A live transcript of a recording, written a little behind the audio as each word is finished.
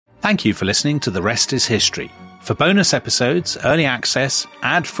Thank you for listening to The Rest is History. For bonus episodes, early access,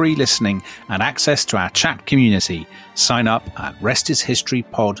 ad-free listening, and access to our chat community, sign up at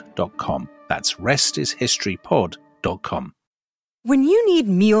restishistorypod.com. That's restishistorypod.com. When you need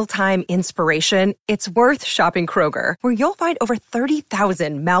mealtime inspiration, it's worth shopping Kroger, where you'll find over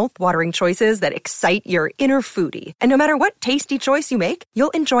 30,000 mouth-watering choices that excite your inner foodie. And no matter what tasty choice you make,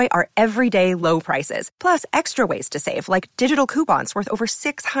 you'll enjoy our everyday low prices, plus extra ways to save, like digital coupons worth over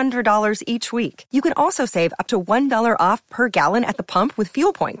 $600 each week. You can also save up to $1 off per gallon at the pump with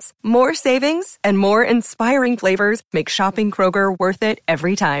fuel points. More savings and more inspiring flavors make shopping Kroger worth it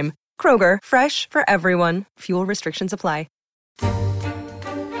every time. Kroger, fresh for everyone. Fuel restrictions apply.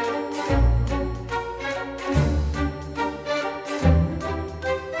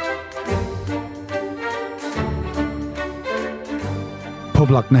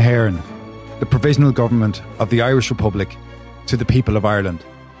 Public na hÉireann, the provisional government of the Irish Republic to the people of Ireland,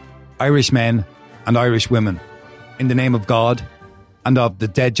 Irish men and Irish women, in the name of God and of the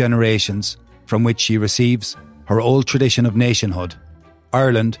dead generations from which she receives her old tradition of nationhood,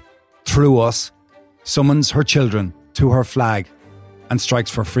 Ireland, through us, summons her children to her flag and strikes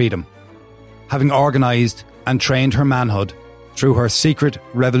for freedom. Having organised and trained her manhood through her secret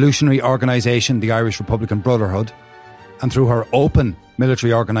revolutionary organisation, the Irish Republican Brotherhood, and through her open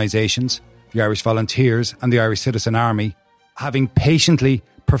military organisations, the Irish Volunteers and the Irish Citizen Army, having patiently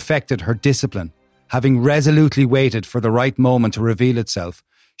perfected her discipline, having resolutely waited for the right moment to reveal itself,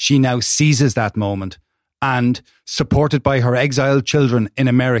 she now seizes that moment and, supported by her exiled children in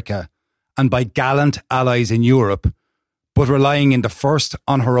America and by gallant allies in Europe, but relying in the first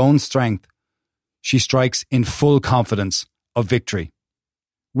on her own strength, she strikes in full confidence of victory.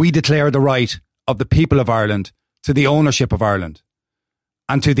 We declare the right of the people of Ireland to the ownership of Ireland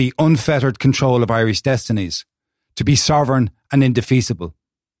and to the unfettered control of Irish destinies, to be sovereign and indefeasible.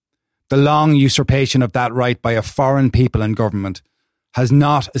 The long usurpation of that right by a foreign people and government has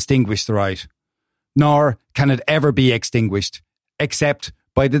not extinguished the right, nor can it ever be extinguished, except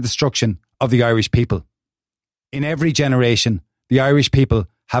by the destruction of the Irish people. In every generation, the Irish people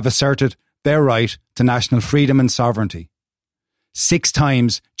have asserted their right to national freedom and sovereignty. 6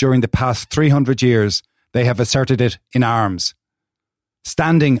 times during the past 300 years, they have asserted it in arms.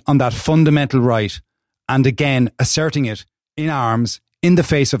 Standing on that fundamental right, and again asserting it in arms in the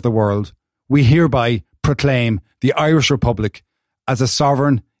face of the world, we hereby proclaim the Irish Republic as a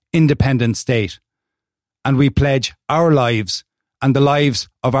sovereign, independent state. And we pledge our lives and the lives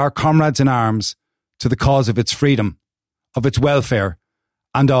of our comrades in arms to the cause of its freedom, of its welfare,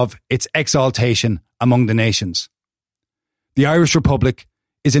 and of its exaltation among the nations. The Irish Republic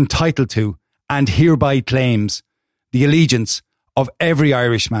is entitled to and hereby claims the allegiance of every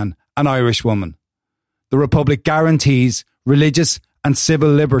Irishman and Irishwoman. The Republic guarantees religious and civil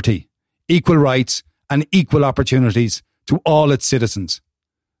liberty, equal rights and equal opportunities to all its citizens,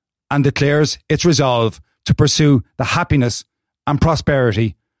 and declares its resolve to pursue the happiness and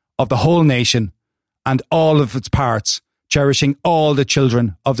prosperity of the whole nation and all of its parts, cherishing all the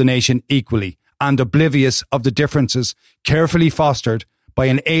children of the nation equally and oblivious of the differences carefully fostered by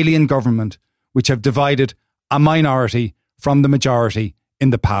an alien government which have divided a minority from the majority in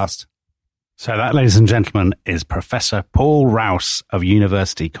the past. So that, ladies and gentlemen, is Professor Paul Rouse of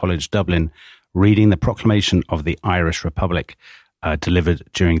University College Dublin reading the Proclamation of the Irish Republic delivered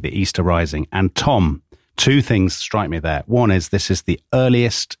during the Easter Rising. And Tom, 2 things strike me there. One is this is the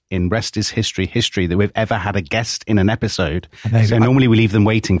earliest in Rest is history that we've ever had a guest in an episode. So normally we leave them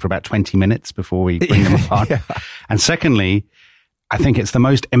waiting for about 20 minutes before we bring them apart. Yeah. And secondly, I think it's the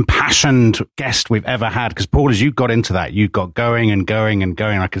most impassioned guest we've ever had, because Paul, as you got into that, you got going and going and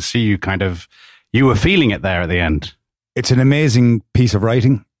going. I could see you you were feeling it there at the end. It's an amazing piece of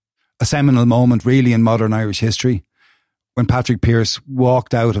writing, a seminal moment really in modern Irish history. When Patrick Pearse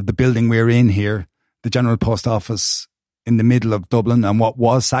walked out of the building we're in here, the General Post Office in the middle of Dublin, and what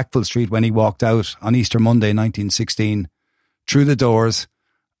was Sackville Street, when he walked out on Easter Monday 1916, through the doors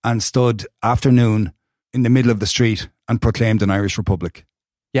and stood afternoon in the middle of the street and proclaimed an Irish Republic.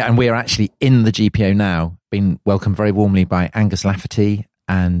 Yeah, and we are actually in the GPO now, being welcomed very warmly by Angus Lafferty,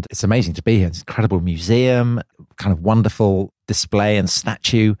 and it's amazing to be here. It's an incredible museum, kind of wonderful display and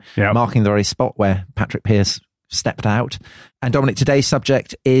statue, marking the very spot where Patrick Pearse stepped out. And Dominic, today's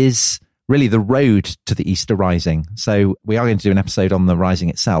subject is really the road to the Easter Rising. So we are going to do an episode on the Rising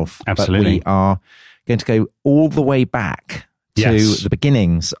itself. Absolutely. But we are going to go all the way back to the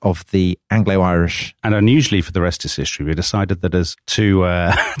beginnings of the Anglo-Irish. And unusually for the Rest is History, we decided that as two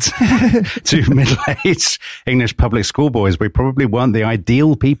middle-aged English public school boys, we probably weren't the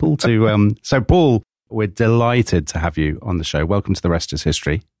ideal people to... So Paul, we're delighted to have you on the show. Welcome to the Rest is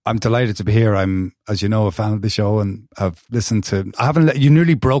History. I'm delighted to be here. I'm, as you know, a fan of the show and have listened to. You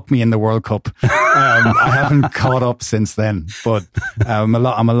nearly broke me in the World Cup. I haven't caught up since then, but I'm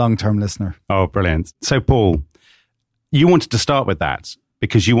a long-term listener. Oh, brilliant! So, Paul, you wanted to start with that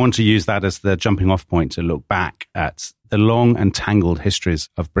because you want to use that as the jumping-off point to look back at the long and tangled histories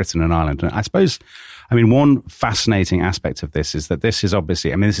of Britain and Ireland. And I suppose, one fascinating aspect of this is that this is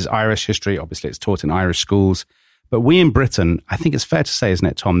obviously, this is Irish history. Obviously, it's taught in Irish schools. But we in Britain, I think it's fair to say, isn't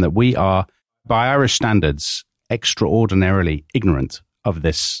it, Tom, that we are, by Irish standards, extraordinarily ignorant of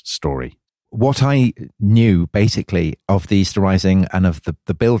this story. What I knew, basically, of the Easter Rising and of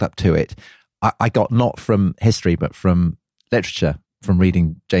the build-up to it, I got not from history, but from literature, from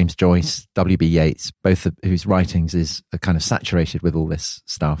reading James Joyce, W.B. Yeats, both of whose writings is kind of saturated with all this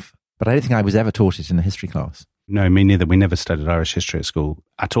stuff. But I don't think I was ever taught it in a history class. No, me neither. We never studied Irish history at school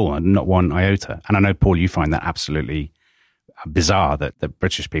at all, not one iota. And I know, Paul, you find that absolutely bizarre that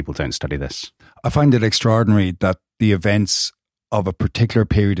British people don't study this. I find it extraordinary that the events of a particular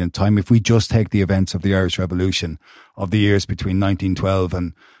period in time, if we just take the events of the Irish Revolution of the years between 1912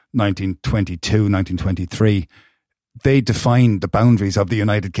 and 1922, 1923, they define the boundaries of the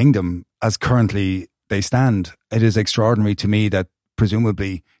United Kingdom as currently they stand. It is extraordinary to me that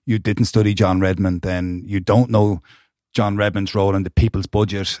presumably you didn't study John Redmond, then you don't know John Redmond's role in the People's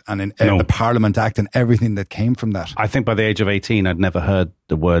Budget and in the Parliament Act and everything that came from that. I think by the age of 18, I'd never heard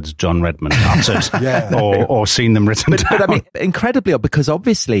the words John Redmond uttered or seen them written down. But incredibly, because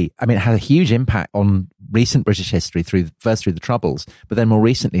obviously, it had a huge impact on recent British history first through the Troubles, but then more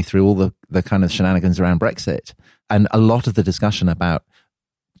recently through all the kind of shenanigans around Brexit. And a lot of the discussion about,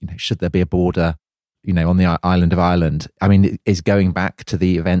 should there be a border, on the island of Ireland, is going back to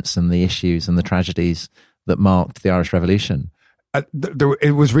the events and the issues and the tragedies that marked the Irish Revolution.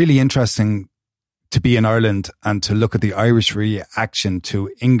 It was really interesting to be in Ireland and to look at the Irish reaction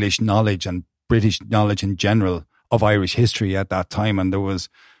to English knowledge and British knowledge in general of Irish history at that time. And there was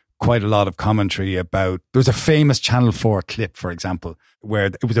quite a lot of commentary about, there's a famous Channel 4 clip, for example, where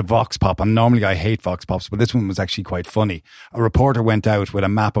it was a vox pop. And normally I hate vox pops, but this one was actually quite funny. A reporter went out with a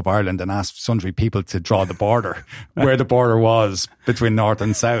map of Ireland and asked sundry people to draw the border, where the border was between North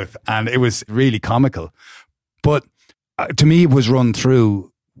and South. And it was really comical. But to me, it was run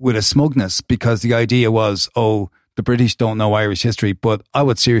through with a smugness because the idea was, the British don't know Irish history. But I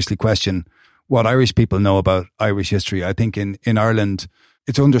would seriously question what Irish people know about Irish history. I think in Ireland,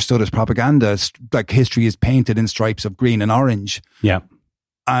 it's understood as propaganda, like history is painted in stripes of green and orange. Yeah.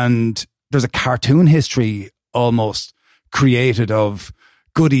 And there's a cartoon history almost created of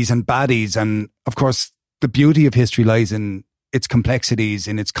goodies and baddies. And of course, the beauty of history lies in its complexities,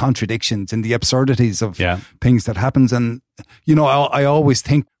 in its contradictions, in the absurdities of things that happens. And, I always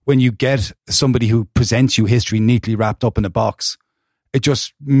think when you get somebody who presents you history neatly wrapped up in a box, it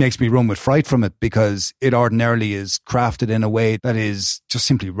just makes me run with fright from it because it ordinarily is crafted in a way that is just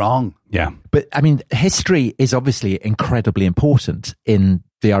simply wrong. Yeah. But history is obviously incredibly important in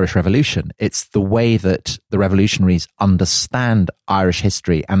the Irish Revolution. It's the way that the revolutionaries understand Irish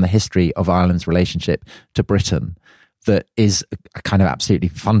history and the history of Ireland's relationship to Britain that is a kind of absolutely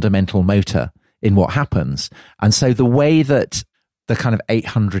fundamental motor in what happens. And so the way that the kind of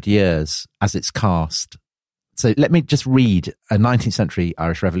 800 years as it's cast. So let me just read a 19th century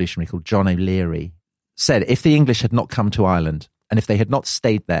Irish revolutionary called John O'Leary said, if the English had not come to Ireland and if they had not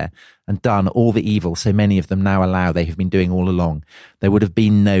stayed there and done all the evil so many of them now allow they have been doing all along, there would have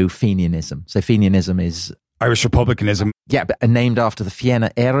been no Fenianism. So Fenianism is Irish republicanism. Yeah, but named after the Fianna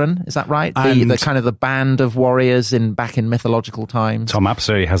Éireann, is that right? The kind of the band of warriors back in mythological times. Tom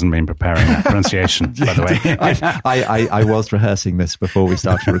absolutely hasn't been preparing that pronunciation, by the way. I was rehearsing this before we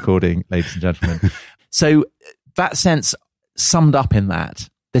started recording, ladies and gentlemen. So that sense summed up in that,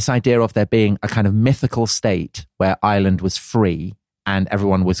 this idea of there being a kind of mythical state where Ireland was free and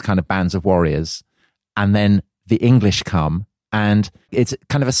everyone was kind of bands of warriors. And then the English come and it's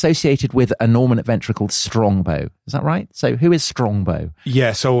kind of associated with a Norman adventurer called Strongbow. Is that right? So who is Strongbow?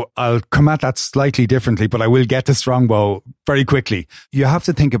 Yeah, so I'll come at that slightly differently, but I will get to Strongbow very quickly. You have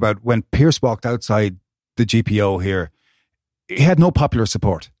to think about when Pearse walked outside the GPO here, he had no popular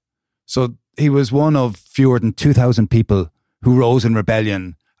support. So he was one of fewer than 2,000 people who rose in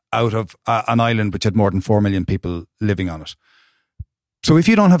rebellion out of an island which had more than 4 million people living on it. So if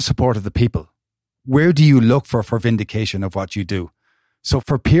you don't have support of the people, where do you look for vindication of what you do? So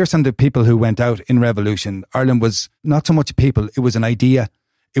for Pearse and the people who went out in revolution, Ireland was not so much a people, it was an idea,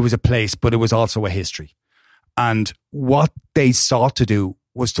 it was a place, but it was also a history. And what they sought to do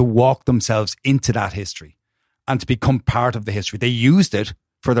was to walk themselves into that history and to become part of the history. They used it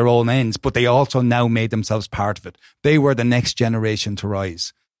for their own ends, but they also now made themselves part of it. They were the next generation to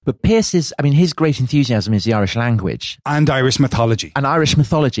rise. But Pierce's, his great enthusiasm is the Irish language. And Irish mythology.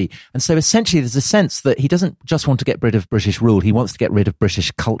 And so essentially there's a sense that he doesn't just want to get rid of British rule, he wants to get rid of British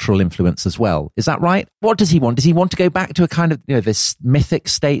cultural influence as well. Is that right? What does he want? Does he want to go back to a kind of, this mythic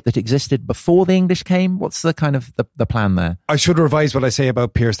state that existed before the English came? What's the kind of the plan there? I should revise what I say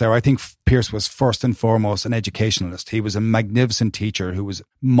about Pierce there. I think Pierce was first and foremost an educationalist. He was a magnificent teacher who was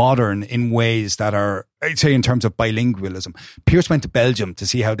modern in ways that are, I'd say, in terms of bilingualism. Pierce went to Belgium to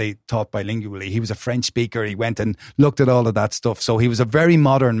see how they taught bilingually. He was a French speaker. He went and looked at all of that stuff. So he was a very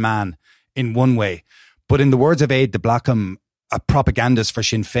modern man in one way. But in the words of Aid de Blackham, a propagandist for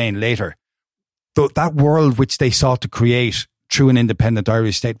Sinn Féin later, that world which they sought to create through an independent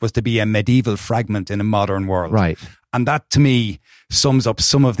Irish state was to be a medieval fragment in a modern world. Right. And that, to me, sums up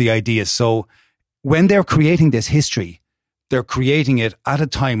some of the ideas. So when they're creating this history, they're creating it at a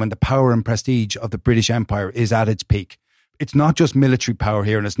time when the power and prestige of the British Empire is at its peak. It's not just military power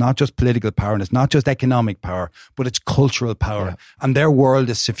here, and it's not just political power, and it's not just economic power, but it's cultural power. Yeah. And their world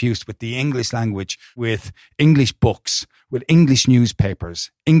is suffused with the English language, with English books, with English newspapers,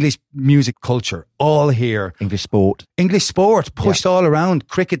 English music culture, all here. English sport pushed all around.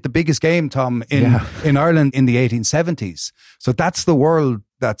 Cricket, the biggest game, Tom, in Ireland in the 1870s. So that's the world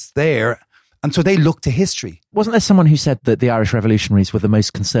that's there. And so they look to history. Wasn't there someone who said that the Irish revolutionaries were the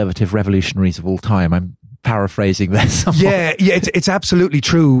most conservative revolutionaries of all time? I'm paraphrasing there somewhat. Yeah, it's absolutely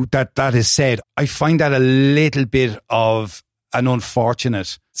true that is said. I find that a little bit of an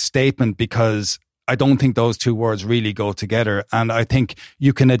unfortunate statement because I don't think those two words really go together. And I think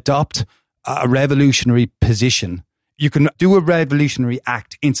you can adopt a revolutionary position. You can do a revolutionary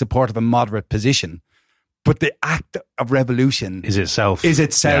act in support of a moderate position. But the act of revolution is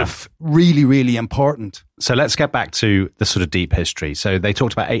itself really, really important. So let's get back to the sort of deep history. So they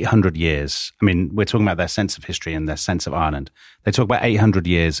talked about 800 years. We're talking about their sense of history and their sense of Ireland. They talk about 800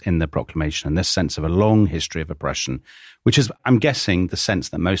 years in the proclamation and this sense of a long history of oppression, which is, I'm guessing, the sense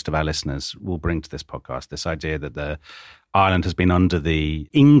that most of our listeners will bring to this podcast, this idea that Ireland has been under the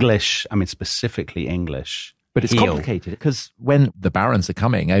English, specifically English. But it's complicated because when the barons are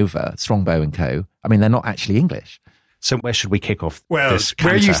coming over, Strongbow and co., they're not actually English. So where should we kick off this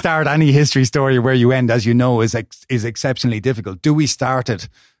canter? Where you start any history story, where you end, as you know, is exceptionally difficult. Do we start it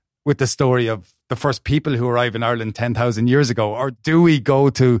with the story of the first people who arrived in Ireland 10,000 years ago? Or do we go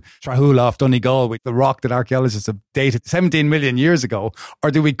to Trahul off Donegal with the rock that archaeologists have dated 17 million years ago?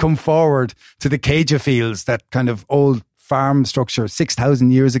 Or do we come forward to the Cajun fields, that kind of old farm structure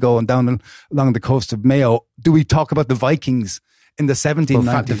 6,000 years ago and down along the coast of Mayo? Do we talk about the Vikings in the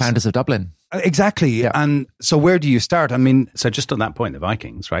 1790s? The founders of Dublin. Exactly. Yeah. And so where do you start? So just on that point, the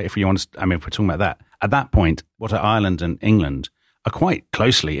Vikings, right? If we're talking about that, at that point, what are Ireland and England are quite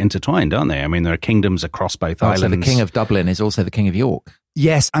closely intertwined, aren't they? There are kingdoms across both islands. So the King of Dublin is also the King of York.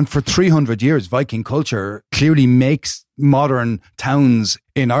 Yes, and for 300 years, Viking culture clearly makes modern towns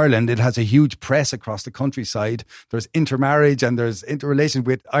in Ireland. It has a huge press across the countryside. There's intermarriage and there's interrelation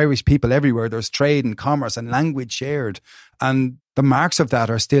with Irish people everywhere. There's trade and commerce and language shared. And the marks of that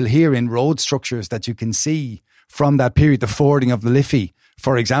are still here in road structures that you can see from that period. The fording of the Liffey,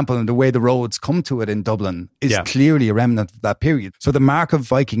 for example, and the way the roads come to it in Dublin is clearly a remnant of that period. So the mark of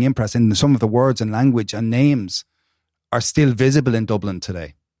Viking impress in some of the words and language and names are still visible in Dublin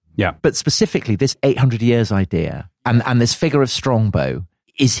today. Yeah. But specifically, this 800 years idea and this figure of Strongbow,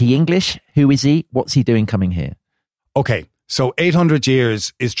 is he English? Who is he? What's he doing coming here? Okay, so 800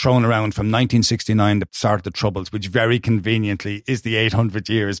 years is thrown around from 1969, the start of the Troubles, which very conveniently is the 800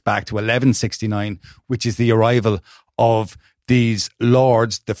 years back to 1169, which is the arrival of these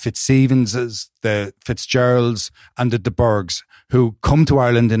lords, the Fitzstephenses, the Fitzgeralds and the de Burghs, who come to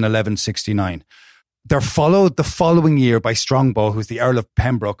Ireland in 1169. They're followed the following year by Strongbow, who's the Earl of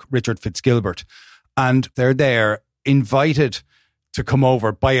Pembroke, Richard Fitzgilbert. And they're there, invited to come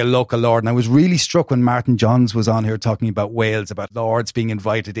over by a local lord. And I was really struck when Martin Johns was on here talking about Wales, about lords being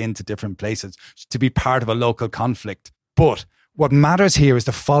invited into different places to be part of a local conflict. But what matters here is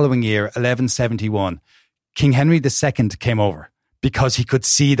the following year, 1171, King Henry II came over, because he could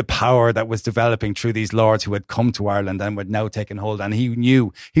see the power that was developing through these lords who had come to Ireland and were now taking hold. And he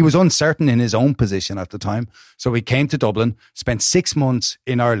knew, he was uncertain in his own position at the time. So he came to Dublin, spent 6 months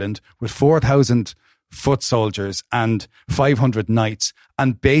in Ireland with 4,000 foot soldiers and 500 knights,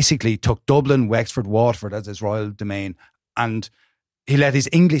 and basically took Dublin, Wexford, Waterford as his royal domain. And he let his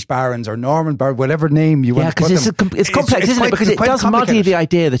English barons or Norman barons, whatever name you want to put them. Yeah, because it's complex, isn't it? Because it does muddy the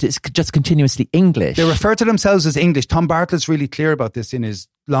idea that it's just continuously English. They refer to themselves as English. Tom Bartlett's really clear about this in his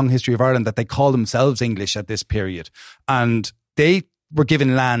long history of Ireland, that they call themselves English at this period. And they were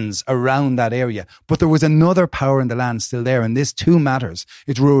given lands around that area. But there was another power in the land still there, and this too matters.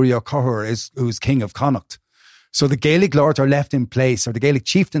 It's Ruaidhrí Ó Cathaoir, who's king of Connacht. So the Gaelic lords are left in place, or the Gaelic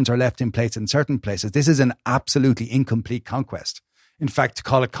chieftains are left in place in certain places. This is an absolutely incomplete conquest. In fact, to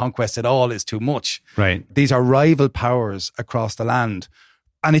call it conquest at all is too much. Right. These are rival powers across the land.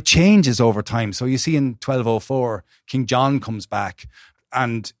 And it changes over time. So you see in 1204, King John comes back,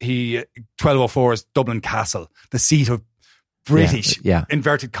 and 1204 is Dublin Castle, the seat of British,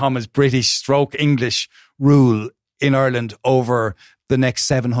 inverted commas, British stroke English rule in Ireland over the next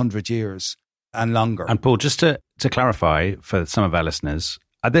 700 years and longer. And Paul, just to clarify for some of our listeners,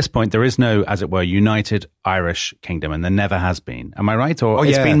 at this point, there is no, as it were, united Irish kingdom, and there never has been. Am I right? Or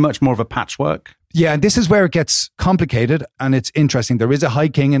it's been much more of a patchwork? Yeah, and this is where it gets complicated and it's interesting. There is a High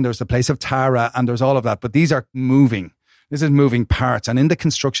King and there's the place of Tara and there's all of that, but these are moving. This is moving parts. And in the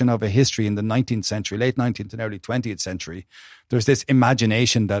construction of a history in the 19th century, late 19th and early 20th century, there's this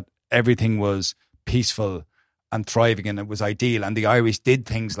imagination that everything was peaceful and thriving and it was ideal. And the Irish did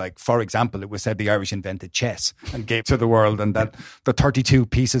things like, for example, it was said the Irish invented chess and gave to the world, and that the 32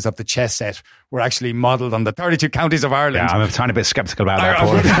 pieces of the chess set were actually modelled on the 32 counties of Ireland. Yeah, I'm a tiny bit sceptical about that,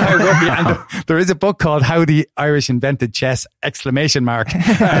 Paul. There is a book called How the Irish Invented Chess! !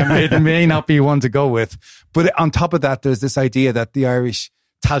 It may not be one to go with. But on top of that, there's this idea that the Irish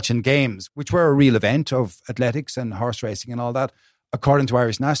Tailteann Games, which were a real event of athletics and horse racing and all that, according to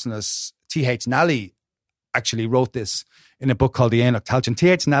Irish nationalists, T.H. Nally actually wrote this in a book called The Éannacht Tailteann.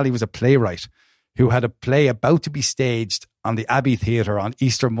 T.H. Nally was a playwright who had a play about to be staged on the Abbey Theatre on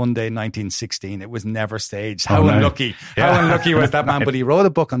Easter Monday 1916. It was never staged. How unlucky. Yeah. How unlucky was that man? But he wrote a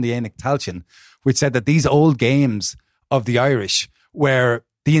book on the Éannacht Tailteann, which said that these old games of the Irish were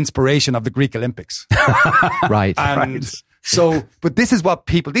the inspiration of the Greek Olympics. Right. And so, but this is what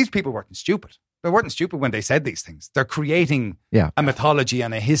these people weren't stupid. They weren't stupid when they said these things. They're creating a mythology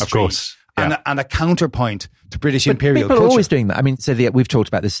and a history. Of course. Yeah. And a counterpoint to British imperial culture. People are always doing that. I mean, so we've talked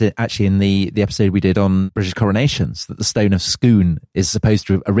about this actually in the episode we did on British coronations, that the stone of Scone is supposed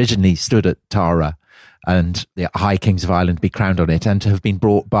to have originally stood at Tara and the High Kings of Ireland be crowned on it, and to have been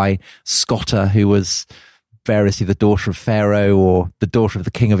brought by Scotta, who was variously the daughter of Pharaoh or the daughter of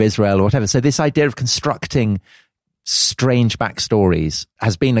the King of Israel or whatever. So this idea of constructing strange backstories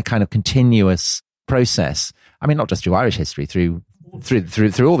has been a kind of continuous process. I mean, not just through Irish history, through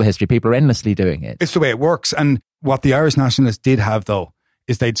all the history, people are endlessly doing it. It's the way it works. And what the Irish nationalists did have, though,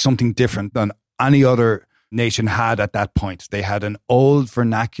 is they had something different than any other nation had at that point. They had an old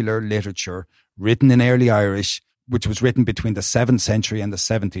vernacular literature written in early Irish, which was written between the 7th century and the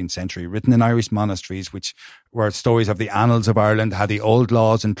 17th century, written in Irish monasteries, which were stories of the annals of Ireland, had the old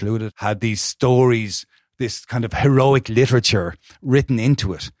laws included, had these stories, this kind of heroic literature written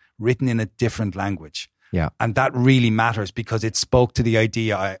into it, written in a different language. Yeah. And that really matters because it spoke to the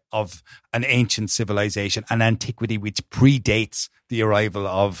idea of an ancient civilization, an antiquity which predates the arrival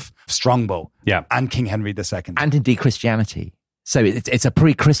of Strongbow and King Henry II. And indeed Christianity. So it's a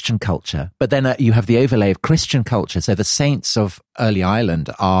pre-Christian culture, but then you have the overlay of Christian culture. So the saints of early Ireland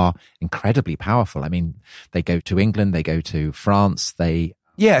are incredibly powerful. I mean, they go to England, they go to France,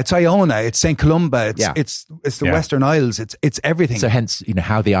 it's Iona, it's St. Columba, it's the Western Isles, it's everything. So hence,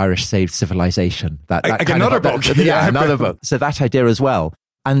 how the Irish saved civilization. Another book. Another book. So that idea as well.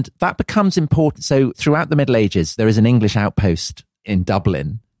 And that becomes important. So throughout the Middle Ages, there is an English outpost in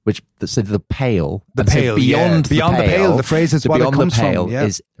Dublin, so the Pale. The Pale, so beyond the Pale. The phrase is what it comes from. Beyond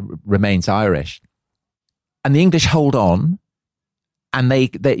the Pale remains Irish. And the English hold on. And they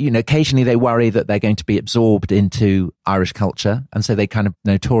occasionally they worry that they're going to be absorbed into Irish culture. And so they kind of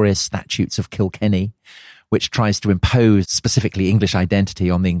notorious statutes of Kilkenny, which tries to impose specifically English identity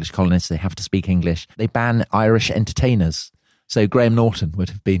on the English colonists. They have to speak English. They ban Irish entertainers. So Graham Norton would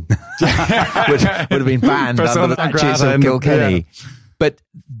have been, would have been banned under the statutes of Kilkenny. Yeah. But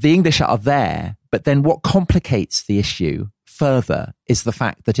the English are there. But then what complicates the issue further is the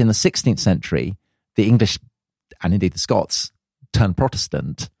fact that in the 16th century, the English and indeed the Scots turn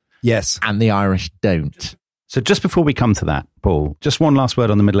Protestant. Yes. And the Irish don't. So just before we come to that, Paul, just one last word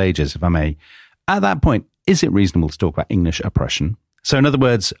on the Middle Ages, if I may. At that point, is it reasonable to talk about English oppression? So in other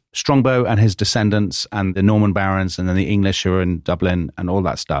words, Strongbow and his descendants and the Norman barons and then the English who are in Dublin and all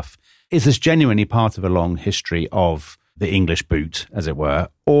that stuff, is this genuinely part of a long history of the English boot, as it were?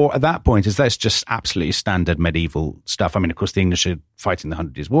 Or at that point, is this just absolutely standard medieval stuff? I mean, of course, the English are fighting the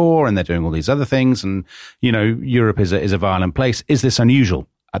 100 Years' War and they're doing all these other things. And, Europe is a violent place. Is this unusual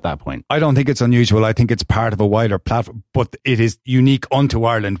at that point? I don't think it's unusual. I think it's part of a wider platform, but it is unique unto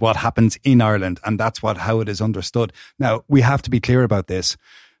Ireland, what happens in Ireland. And that's how it is understood. Now, we have to be clear about this.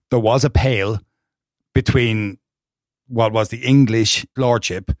 There was a pale between what was the English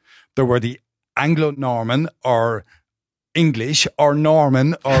lordship. There were the Anglo-Norman or English or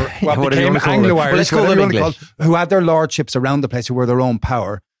Norman or what became Anglo-Irish, who had their lordships around the place, who were their own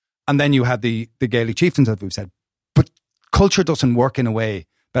power. And then you had the Gaelic chieftains, as we've said. But culture doesn't work in a way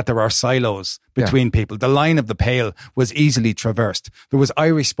that there are silos between people. The line of the Pale was easily traversed. There was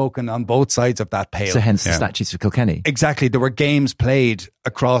Irish spoken on both sides of that Pale. So hence the statutes of Kilkenny. Exactly. There were games played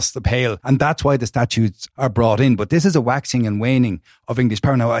across the Pale, and that's why the statutes are brought in. But this is a waxing and waning of English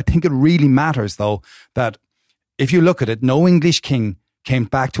power. Now, I think it really matters, though, that if you look at it, no English king came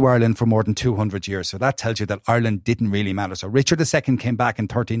back to Ireland for more than 200 years. So that tells you that Ireland didn't really matter. So Richard II came back in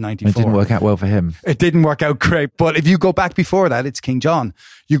 1394. It didn't work out well for him. It didn't work out great. But if you go back before that, it's King John.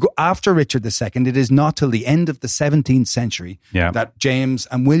 You go after Richard II, it is not till the end of the 17th century that James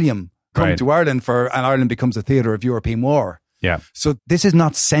and William come to Ireland and Ireland becomes a theatre of European war. Yeah. So this is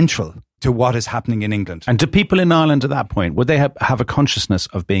not central to what is happening in England. And do people in Ireland at that point, would they have a consciousness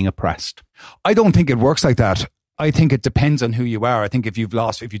of being oppressed? I don't think it works like that. I think it depends on who you are. I think if you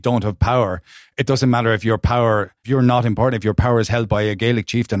don't have power, it doesn't matter if you're not important, if your power is held by a Gaelic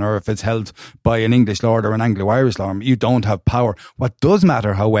chieftain or if it's held by an English lord or an Anglo-Irish lord, you don't have power. What does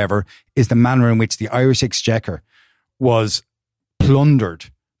matter, however, is the manner in which the Irish exchequer was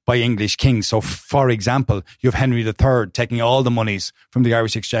plundered by English kings. So, for example, you have Henry III taking all the monies from the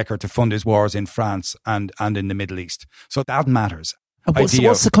Irish exchequer to fund his wars in France and in the Middle East. So that matters.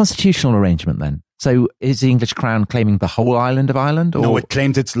 What's the constitutional arrangement then? So is the English crown claiming the whole island of Ireland? Or? No, it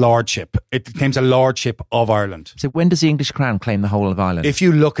claims its lordship. It claims a lordship of Ireland. So when does the English crown claim the whole of Ireland? If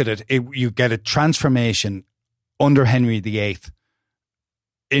you look at it, you get a transformation under Henry VIII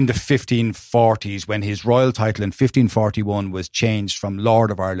in the 1540s when his royal title in 1541 was changed from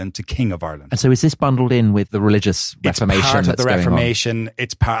Lord of Ireland to King of Ireland. And so is this bundled in with the religious Reformation? It's part of that's the Reformation. Going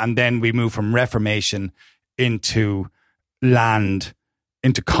on? And then we move from Reformation into land,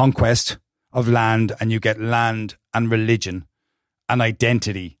 into conquest of land, and you get land and religion and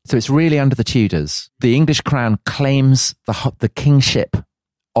identity. So it's really under the Tudors. The English crown claims the kingship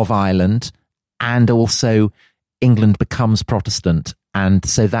of Ireland, and also England becomes Protestant. And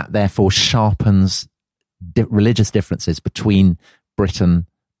so that therefore sharpens religious differences between Britain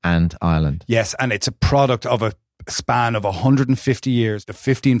and Ireland. Yes, and it's a product of a span of 150 years, the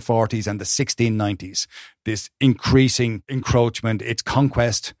 1540s and the 1690s. This increasing encroachment, it's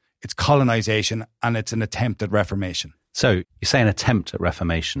conquest, it's colonization, and it's an attempt at reformation. So you say an attempt at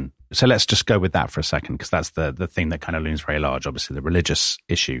reformation. So let's just go with that for a second, because that's the thing that kind of looms very large, obviously, the religious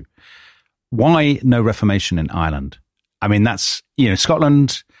issue. Why no reformation in Ireland? I mean, that's,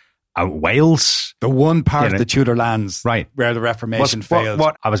 Scotland, Wales. The one part of the Tudor lands where the Reformation failed.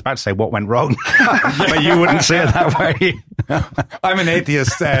 What I was about to say, what went wrong? But you wouldn't say it that way. I'm an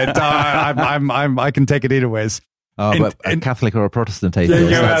atheist. I can take it either ways. But a Catholic or a Protestant atheist.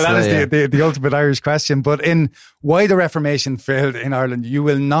 That is the ultimate Irish question. But in why the Reformation failed in Ireland, you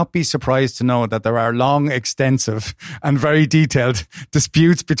will not be surprised to know that there are long, extensive and very detailed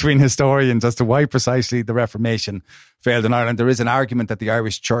disputes between historians as to why precisely the Reformation failed in Ireland. There is an argument that the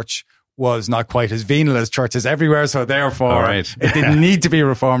Irish church was not quite as venal as churches everywhere, so therefore it didn't need to be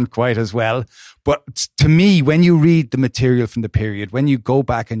reformed quite as well. But to me, when you read the material from the period, when you go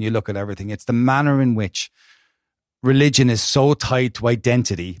back and you look at everything, it's the manner in which religion is so tied to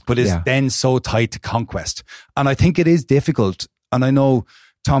identity, but is then so tied to conquest. And I think it is difficult. And I know,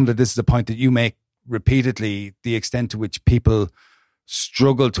 Tom, that this is a point that you make repeatedly, the extent to which people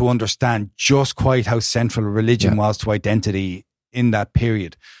struggle to understand just quite how central religion was to identity in that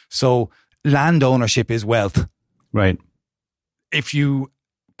period. So land ownership is wealth. Right. If you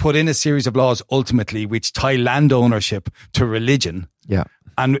put in a series of laws ultimately which tie land ownership to religion,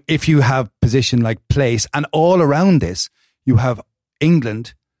 and if you have position like place, and all around this, you have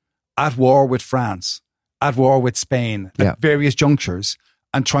England at war with France, at war with Spain, at various junctures,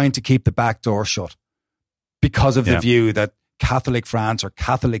 and trying to keep the back door shut because of the view that Catholic France or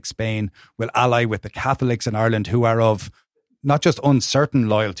Catholic Spain will ally with the Catholics in Ireland, who are of not just uncertain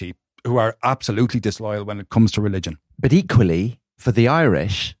loyalty, who are absolutely disloyal when it comes to religion. But equally, for the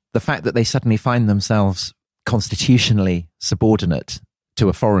Irish, the fact that they suddenly find themselves constitutionally subordinate to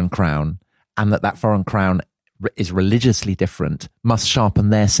a foreign crown, and that foreign crown is religiously different, must sharpen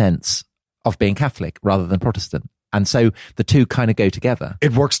their sense of being Catholic rather than Protestant. And so the two kind of go together.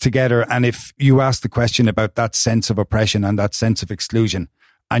 It works together. And if you ask the question about that sense of oppression and that sense of exclusion,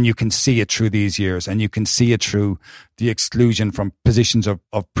 and you can see it through these years, and you can see it through the exclusion from positions of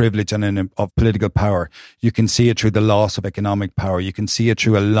privilege and of political power. You can see it through the loss of economic power. You can see it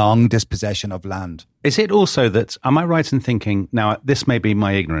through a long dispossession of land. Is it also that, am I right in thinking, now this may be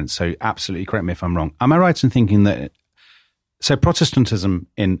my ignorance, so absolutely correct me if I'm wrong. Am I right in thinking that So Protestantism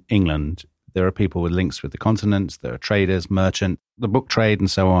in England, there are people with links with the continent, there are traders, merchants, the book trade and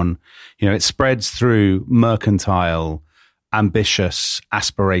so on. You know, it spreads through mercantile, ambitious,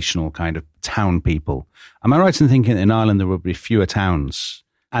 aspirational kind of town people. Am I right in thinking in Ireland there would be fewer towns?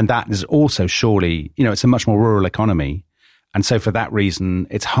 And that is also surely, you know, it's a much more rural economy. And so for that reason,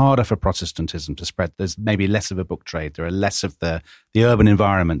 it's harder for Protestantism to spread. There's maybe less of a book trade. There are less of the urban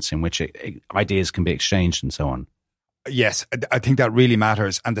environments in which ideas can be exchanged and so on. Yes, I think that really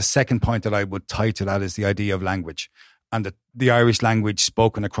matters. And the second point that I would tie to that is the idea of language. And the Irish language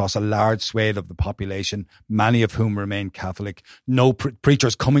spoken across a large swathe of the population, many of whom remain Catholic. No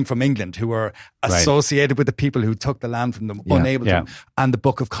preachers coming from England who are associated with the people who took the land from them, unable to. And the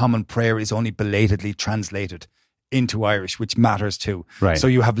Book of Common Prayer is only belatedly translated into Irish, which matters too. Right. So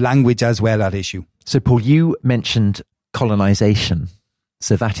you have language as well at issue. So Paul, you mentioned colonisation.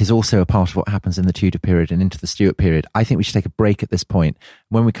 So that is also a part of what happens in the Tudor period and into the Stuart period. I think we should take a break at this point.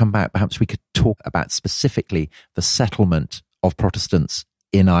 When we come back, perhaps we could talk about specifically the settlement of Protestants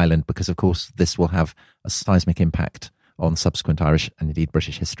in Ireland, because of course this will have a seismic impact on subsequent Irish and indeed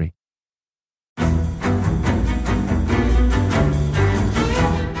British history.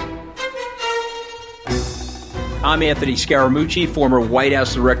 I'm Anthony Scaramucci, former White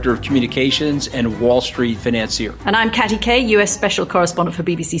House Director of Communications and Wall Street financier. And I'm Katty Kay, US Special Correspondent for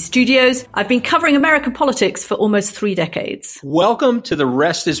BBC Studios. I've been covering American politics for almost 3 decades. Welcome to The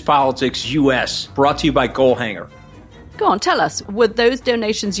Rest is Politics US, brought to you by Goalhanger. Go on, tell us, were those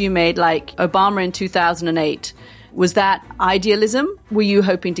donations you made, like Obama in 2008, was that idealism? Were you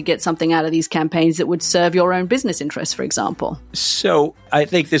hoping to get something out of these campaigns that would serve your own business interests, for example? So I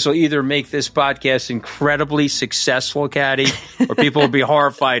think this will either make this podcast incredibly successful, Katty, or people will be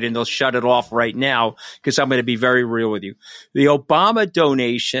horrified and they'll shut it off right now, because I'm going to be very real with you. The Obama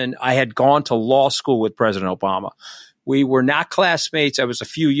donation, I had gone to law school with President Obama. We were not classmates. I was a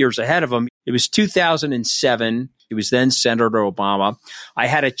few years ahead of him. It was 2007. He was then Senator Obama. I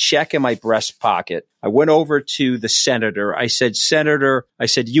had a check in my breast pocket. I went over to the senator. I said, Senator,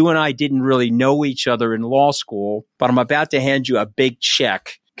 you and I didn't really know each other in law school, but I'm about to hand you a big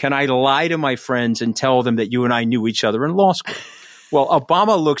check. Can I lie to my friends and tell them that you and I knew each other in law school? Well,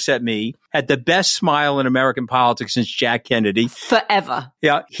 Obama looks at me, had the best smile in American politics since Jack Kennedy. Forever.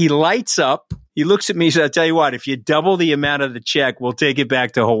 Yeah. He lights up. He looks at me and says, I'll tell you what, if you double the amount of the check, we'll take it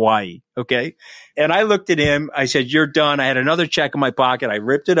back to Hawaii. Okay. And I looked at him. I said, you're done. I had another check in my pocket. I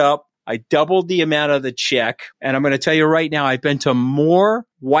ripped it up. I doubled the amount of the check. And I'm going to tell you right now, I've been to more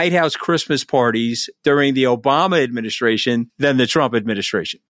White House Christmas parties during the Obama administration than the Trump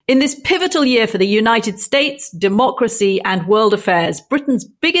administration. In this pivotal year for the United States, democracy and world affairs, Britain's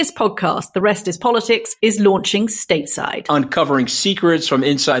biggest podcast, The Rest is Politics, is launching stateside. Uncovering secrets from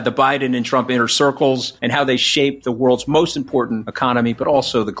inside the Biden and Trump inner circles and how they shape the world's most important economy, but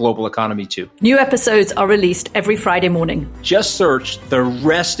also the global economy too. New episodes are released every Friday morning. Just search The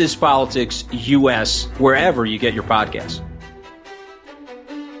Rest is Politics US wherever you get your podcasts.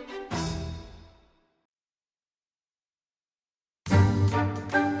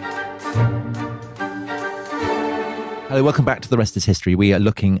 Hello, welcome back to The Rest is History. We are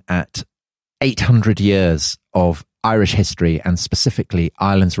looking at 800 years of Irish history and specifically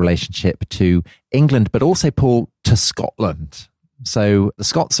Ireland's relationship to England, but also, Paul, to Scotland. So the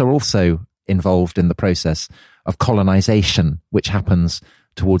Scots are also involved in the process of colonisation, which happens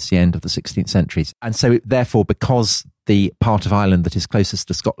towards the end of the 16th century. And so therefore, because the part of Ireland that is closest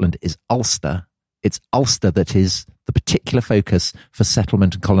to Scotland is Ulster, it's Ulster that is the particular focus for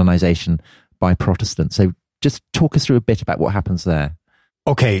settlement and colonisation by Protestants. So just talk us through a bit about what happens there.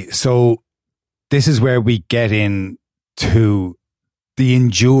 Okay, so this is where we get into the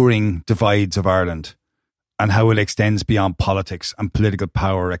enduring divides of Ireland and how it extends beyond politics and political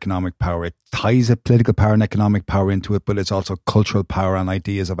power, economic power. It ties a political power and economic power into it, but it's also cultural power and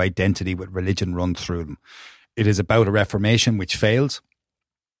ideas of identity with religion run through them. It is about a reformation which fails,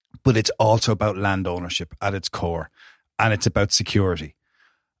 but it's also about land ownership at its core, and it's about security.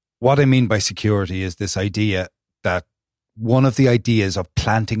 What I mean by security is this idea that one of the ideas of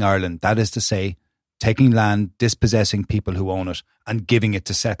planting Ireland, that is to say, taking land, dispossessing people who own it and giving it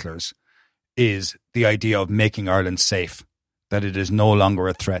to settlers, is the idea of making Ireland safe, that it is no longer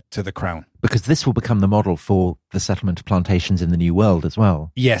a threat to the crown. Because this will become the model for the settlement of plantations in the New World as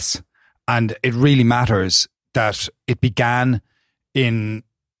well. Yes, and it really matters that it began into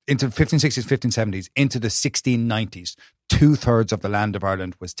 1560s, 1570s, into the 1690s. 2/3 of the land of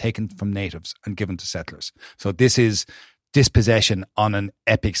Ireland was taken from natives and given to settlers. So this is dispossession on an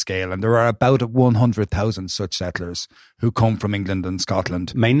epic scale. And there are about 100,000 such settlers who come from England and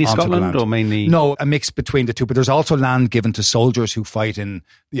Scotland. Mainly Scotland or mainly? No, a mix between the two. But there's also land given to soldiers who fight in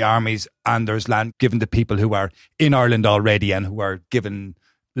the armies, and there's land given to people who are in Ireland already and who are given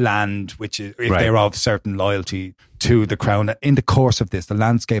land, which is, if they're of certain loyalty to the crown. In the course of this, the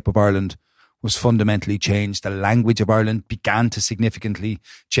landscape of Ireland was fundamentally changed. The language of Ireland began to significantly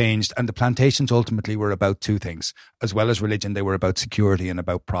change, and the plantations ultimately were about two things. As well as religion, they were about security and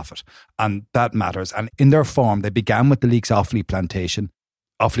about profit, and that matters. And in their form, they began with the Leeks Offaly plantation,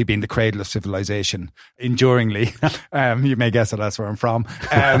 Offaly being the cradle of civilization, enduringly. You may guess that that's where I'm from.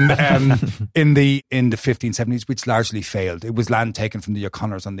 In the 1570s, which largely failed. It was land taken from the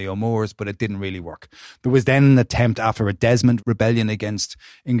O'Connors and the O'Moores, but it didn't really work. There was then an attempt after a Desmond rebellion against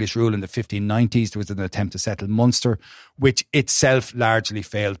English rule in the 1590s. There was an attempt to settle Munster, which itself largely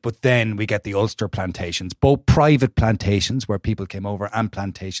failed. But then we get the Ulster plantations, both private plantations where people came over and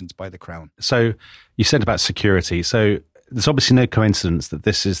plantations by the crown. So you said about security. So there's obviously no coincidence that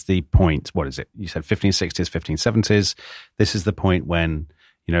this is the point. What is it? You said 1560s, 1570s. This is the point when,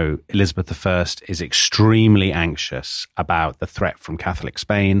 Elizabeth I is extremely anxious about the threat from Catholic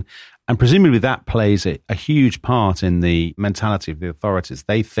Spain. And presumably that plays a huge part in the mentality of the authorities.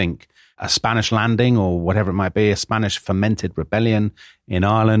 They think a Spanish landing or whatever it might be, a Spanish fermented rebellion in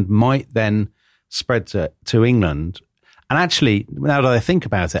Ireland might then spread to England. And actually, now that I think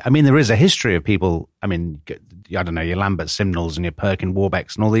about it, there is a history of people, I don't know, your Lambert Simnels and your Perkin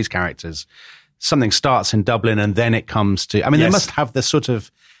Warbecks and all these characters. Something starts in Dublin and then it comes to, they must have the sort of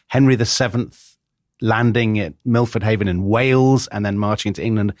Henry VII landing at Milford Haven in Wales and then marching to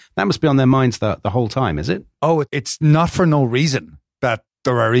England. That must be on their minds the whole time, is it? Oh, it's not for no reason that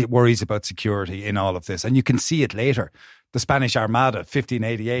there are worries about security in all of this. And you can see it later. The Spanish Armada,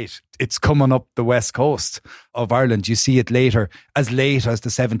 1588, it's coming up the west coast of Ireland. You see it later, as late as the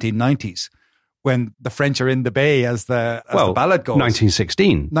 1790s, when the French are in the bay, as the ballad goes.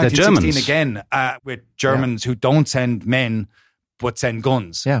 1916. 1916 again, with Germans who don't send men, but send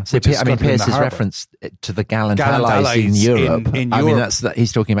guns. Yeah, so Pierce's reference to the gallant allies in Europe. In Europe.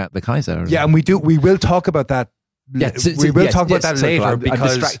 He's talking about the Kaiser. Yeah, and we will talk about that. Yeah, we will talk about that later. Because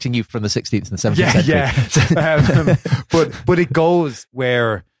I'm distracting you from the 16th and the 17th century. Yeah. But it goes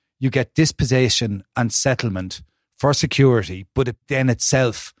where you get dispossession and settlement for security, but it then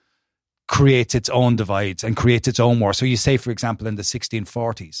itself creates its own divides and creates its own war. So you say, for example, in the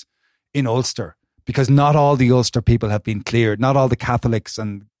 1640s in Ulster, because not all the Ulster people have been cleared, not all the Catholics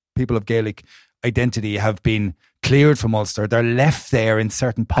and people of Gaelic identity have been cleared from Ulster. They're left there in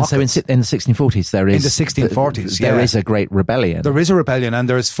certain pockets. And so in the 1640s, there is a great rebellion. There is a rebellion, and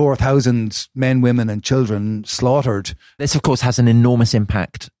there's 4,000 men, women and children slaughtered. This, of course, has an enormous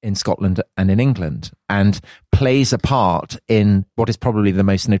impact in Scotland and in England, and plays a part in what is probably the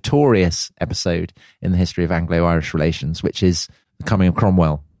most notorious episode in the history of Anglo-Irish relations, which is the coming of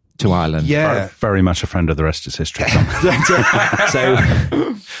Cromwell to Ireland. Yeah. Very much a friend of the rest is history.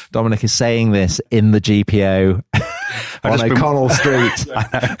 So Dominic is saying this in the GPO on O'Connell Street.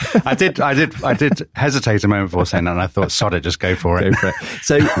 I did hesitate a moment before saying that, and I thought, sod it, just go for it.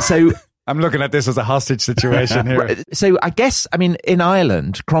 So I'm looking at this as a hostage situation here. So I guess, in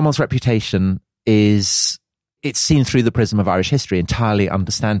Ireland, Cromwell's reputation it's seen through the prism of Irish history entirely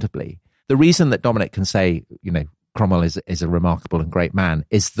understandably. The reason that Dominic can say, Cromwell is a remarkable and great man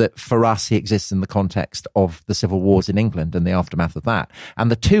is that for us he exists in the context of the civil wars in England and the aftermath of that. And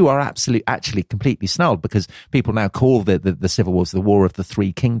the two are actually completely snulled, because people now call the civil wars the War of the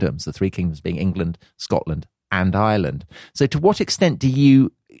Three Kingdoms, the three kingdoms being England, Scotland and Ireland. So to what extent do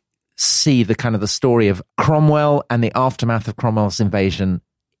you see the kind of the story of Cromwell and the aftermath of Cromwell's invasion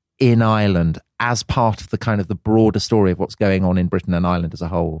in Ireland as part of the kind of the broader story of what's going on in Britain and Ireland as a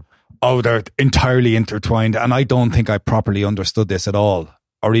whole? Oh, they're entirely intertwined. And I don't think I properly understood this at all,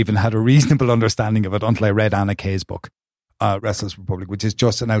 or even had a reasonable understanding of it until I read Anna Kay's book, Restless Republic, which is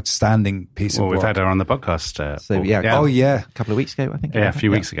just an outstanding piece of work. We've had her on the podcast. A couple of weeks ago, I think. Yeah, a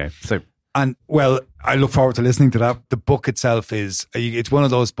few weeks ago. So, and I look forward to listening to that. The book itself it's one of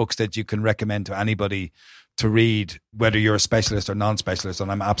those books that you can recommend to anybody to read, whether you're a specialist or non-specialist, and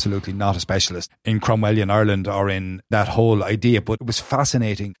I'm absolutely not a specialist in Cromwellian Ireland or in that whole idea, but it was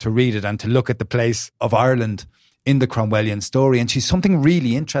fascinating to read it and to look at the place of Ireland in the Cromwellian story. And she's something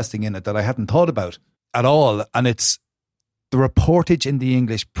really interesting in it that I hadn't thought about at all, and it's the reportage in the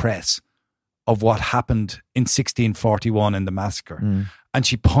English press of what happened in 1641 in the massacre. And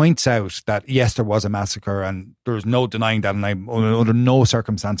she points out that, yes, there was a massacre and there's no denying that. And I'm under no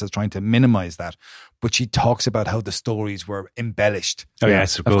circumstances trying to minimize that. But she talks about how the stories were embellished. Oh,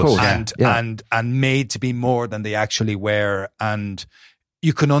 yes, of course. And made to be more than they actually were. And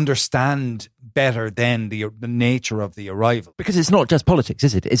you can understand better then the nature of the arrival. Because it's not just politics,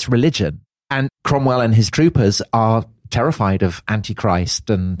 is it? It's religion. And Cromwell and his troopers are terrified of Antichrist,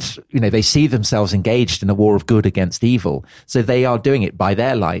 and they see themselves engaged in a war of good against evil, so they are doing it by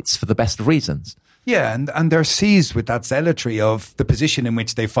their lights for the best of reasons. Yeah, and they're seized with that zealotry of the position in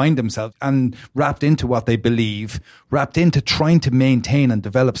which they find themselves, and wrapped into what they believe, wrapped into trying to maintain and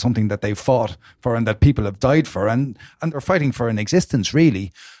develop something that they fought for and that people have died for, and they're fighting for an existence,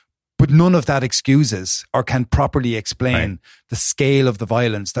 really. But none of that excuses or can properly explain the scale of the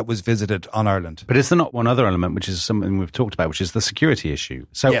violence that was visited on Ireland. But is there not one other element, which is something we've talked about, which is the security issue?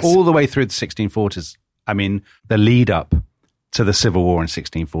 So all the way through the 1640s, I mean, the lead up to the Civil War in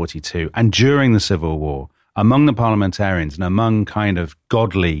 1642 and during the Civil War, among the parliamentarians and among kind of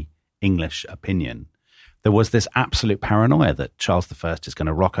godly English opinion, there was this absolute paranoia that Charles I is going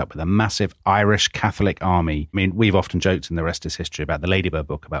to rock up with a massive Irish Catholic army. I mean, we've often joked in The Rest is History about the Ladybird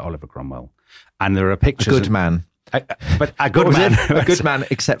book about Oliver Cromwell. And there are pictures. A good man. But a good man. A good man,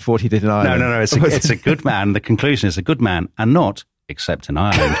 except for what he did in Ireland. No. It's a good man. The conclusion is a good man and not, except in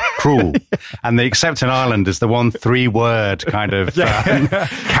Ireland, cruel. And the except in Ireland is the 3-word kind of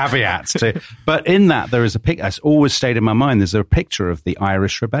caveat to. But in that, there is a picture, it's always stayed in my mind, there's a picture of the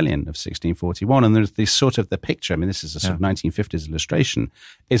Irish Rebellion of 1641. And there's this sort of the picture, I mean, this is a sort of 1950s illustration,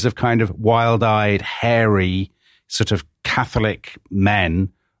 is of kind of wild-eyed, hairy, sort of Catholic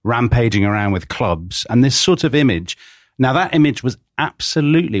men rampaging around with clubs. And this sort of image. Now, that image was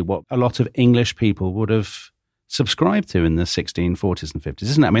absolutely what a lot of English people would have subscribed to in the 1640s and 50s,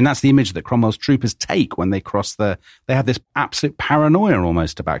 isn't it? I mean, that's the image that Cromwell's troopers take when they cross they have this absolute paranoia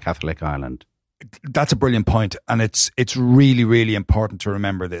almost about Catholic Ireland. That's a brilliant point. And it's really, really important to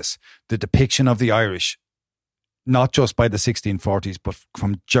remember this. The depiction of the Irish, not just by the 1640s, but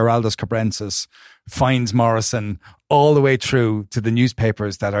from Geraldus Cobrensis, Fiennes Morrison, all the way through to the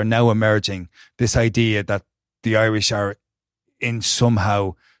newspapers that are now emerging, this idea that the Irish are in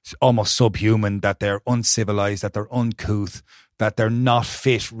somehow almost subhuman, that they're uncivilized, that they're uncouth, that they're not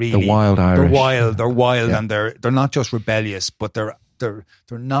fit really. The wild Irish. They're wild, and they're not just rebellious, but they're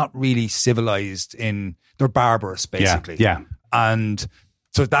not really civilized they're barbarous basically. Yeah. And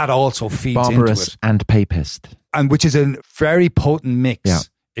so that also feeds barbarous into it. And papist. And which is a very potent mix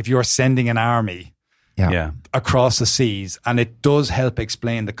if you're sending an army across the seas, and it does help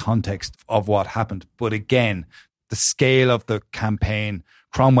explain the context of what happened. But again, the scale of the campaign,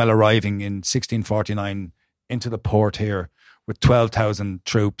 Cromwell arriving in 1649 into the port here with 12,000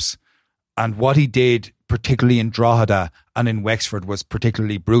 troops, and what he did, particularly in Drogheda and in Wexford, was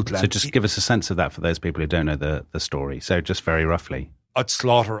particularly brutal. So just give us a sense of that for those people who don't know the story. So just very roughly. I'd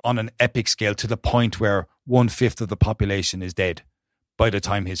slaughter on an epic scale to the point where 1/5 of the population is dead by the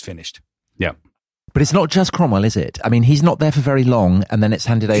time he's finished. Yeah. But it's not just Cromwell, is it? I mean, he's not there for very long, and then it's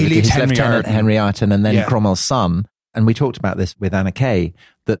handed over to his lieutenant, Henry Ireton, and then Cromwell's son. And we talked about this with Anna Kay,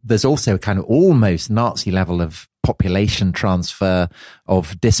 that there's also a kind of almost Nazi level of population transfer,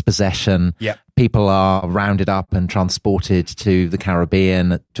 of dispossession. Yeah. People are rounded up and transported to the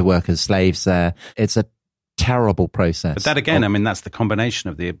Caribbean to work as slaves there. It's a terrible process. But that again, I mean, that's the combination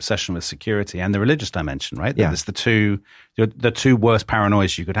of the obsession with security and the religious dimension, right? Yeah. There's the two worst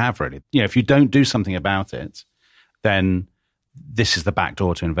paranoias you could have, really. If you don't do something about it, then this is the back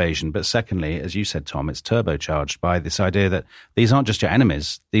door to invasion. But secondly, as you said, Tom, it's turbocharged by this idea that these aren't just your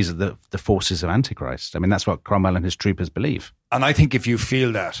enemies. These are the forces of Antichrist. I mean, that's what Cromwell and his troopers believe. And I think if you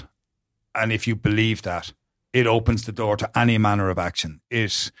feel that, and if you believe that, it opens the door to any manner of action.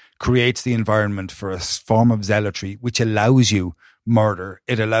 It creates the environment for a form of zealotry which allows you murder,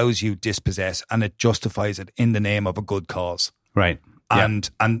 it allows you dispossess, and it justifies it in the name of a good cause. Right.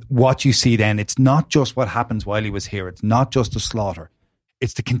 And what you see then, it's not just what happens while he was here. It's not just the slaughter.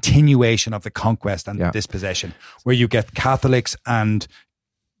 It's the continuation of the conquest and the dispossession, where you get Catholics and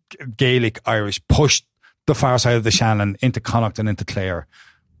Gaelic Irish pushed the far side of the Shannon into Connacht and into Clare.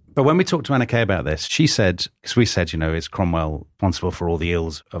 But when we talked to Anna Kay about this, she said, because we said, is Cromwell responsible for all the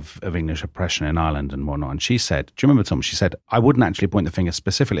ills of English oppression in Ireland and whatnot? And she said, do you remember, Tom? She said, I wouldn't actually point the finger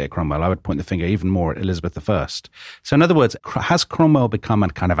specifically at Cromwell. I would point the finger even more at Elizabeth I. So in other words, has Cromwell become a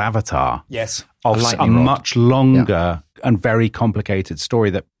kind of avatar? Yes. Of a much longer and very complicated story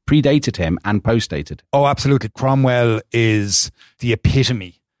that predated him and postdated? Oh, absolutely. Cromwell is the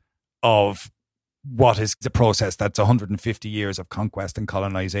epitome of what is the process that's 150 years of conquest and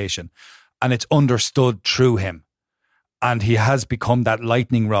colonization. and it's understood through him. And he has become that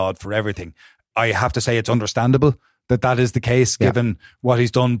lightning rod for everything. I have to say it's understandable that is the case given what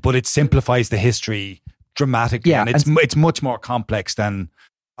he's done, but it simplifies the history dramatically. Yeah, and it's much more complex than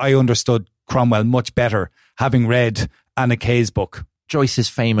I understood Cromwell much better having read Anna Kay's book. Joyce's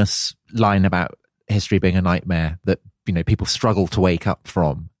famous line about history being a nightmare that, people struggle to wake up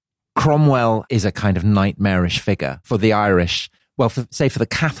from. Cromwell is a kind of nightmarish figure for the Irish. Well, for the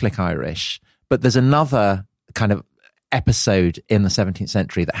Catholic Irish, but there's another kind of episode in the 17th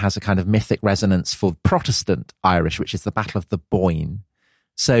century that has a kind of mythic resonance for Protestant Irish, which is the Battle of the Boyne.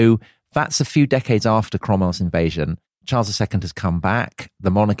 So that's a few decades after Cromwell's invasion. Charles II has come back.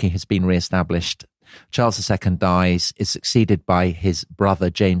 The monarchy has been reestablished. Charles II dies, is succeeded by his brother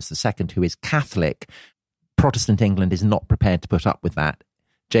James II, who is Catholic. Protestant England is not prepared to put up with that.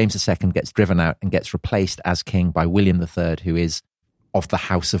 James II gets driven out and gets replaced as king by William III, who is of the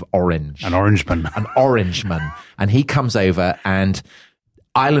House of Orange. An Orangeman. An Orangeman. And he comes over, and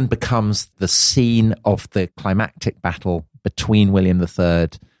Ireland becomes the scene of the climactic battle between William III,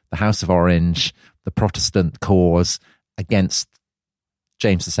 the House of Orange, the Protestant cause, against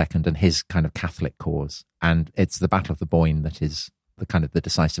James II and his kind of Catholic cause. And it's the Battle of the Boyne that is the kind of the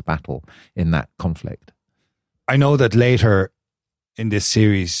decisive battle in that conflict. I know that later in this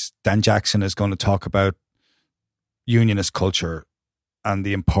series, Dan Jackson is going to talk about unionist culture and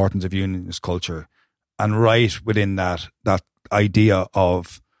the importance of unionist culture. And right within that idea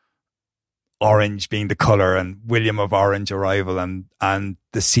of orange being the colour and William of Orange arrival and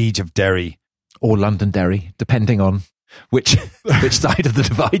the siege of Derry. Or Londonderry, depending on which side of the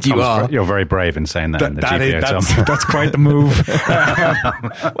divide you are. You're very brave in saying that in the GPO, Tom. That's quite the move.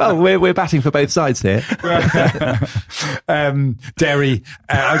 Well, we're batting for both sides here. Derry.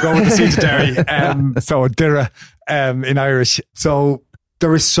 I'll go with the siege of Derry. So Dira in Irish. So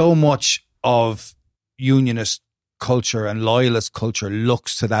there is so much of unionist culture and loyalist culture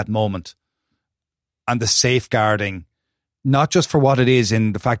looks to that moment and the safeguarding, not just for what it is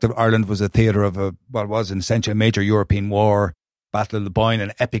in the fact that Ireland was a theatre of what was essentially a major European war, Battle of the Boyne,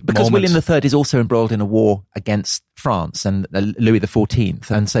 an epic because moment. William III is also embroiled in a war against France and Louis XIV.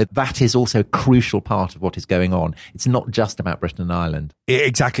 And so that is also a crucial part of what is going on. It's not just about Britain and Ireland.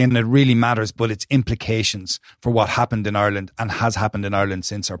 Exactly, and it really matters, but its implications for what happened in Ireland and has happened in Ireland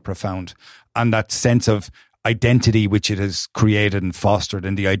since are profound. And that sense of identity which it has created and fostered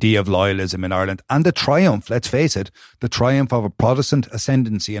in the idea of loyalism in Ireland, and the triumph, let's face it, the triumph of a Protestant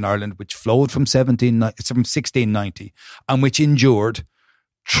ascendancy in Ireland which flowed from 1690 and which endured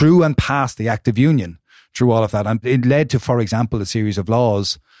through and past the Act of Union, through all of that. And it led to, for example, a series of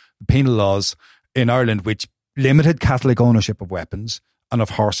laws, penal laws in Ireland which limited Catholic ownership of weapons and of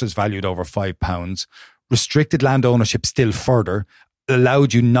horses valued over £5, restricted land ownership still further,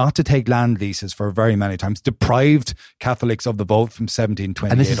 allowed you not to take land leases for very many times, deprived Catholics of the vote from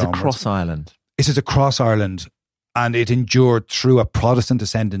 1728 And this is onwards. across Ireland. This is across Ireland, and it endured through a Protestant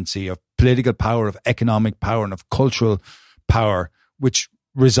ascendancy of political power, of economic power, and of cultural power, which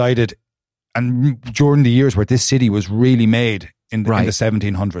resided and during the years where this city was really made in the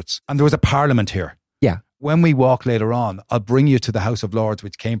 1700s. And there was a parliament here. Yeah. When we walk later on, I'll bring you to the House of Lords,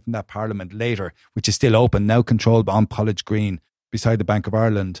 which came from that parliament later, which is still open, now controlled on College Green, beside the Bank of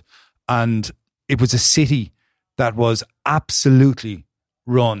Ireland. And it was a city that was absolutely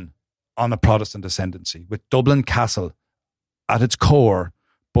run on a Protestant ascendancy, with Dublin Castle at its core,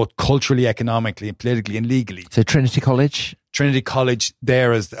 both culturally, economically, and politically and legally. So Trinity College? Trinity College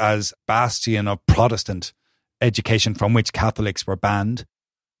there as bastion of Protestant education from which Catholics were banned.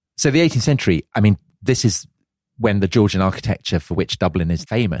 So the 18th century, I mean, this is when the Georgian architecture for which Dublin is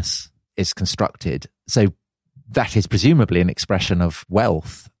famous is constructed. So that is presumably an expression of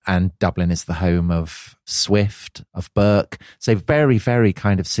wealth, and Dublin is the home of Swift, of Burke. So very, very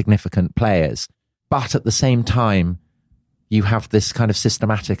kind of significant players. But at the same time, you have this kind of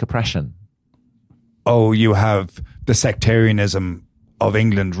systematic oppression. Oh, you have the sectarianism of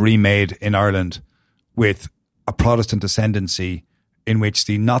England remade in Ireland with a Protestant ascendancy in which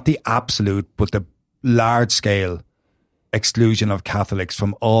not the absolute, but the large scale exclusion of Catholics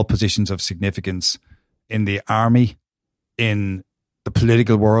from all positions of significance in the army, in the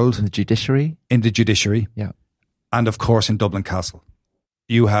political world. In the judiciary. Yeah. And of course in Dublin Castle.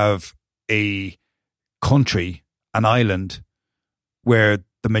 You have a country, an island, where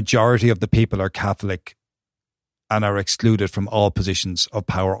the majority of the people are Catholic and are excluded from all positions of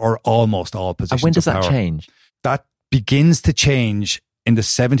power, or almost all positions of power. And when does that change? That begins to change in the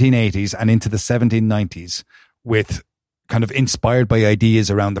 1780s and into the 1790s with kind of inspired by ideas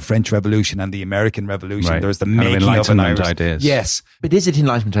around the French Revolution and the American Revolution. Right. There's the Kind of making of an Enlightenment Irish ideas. Yes. But is it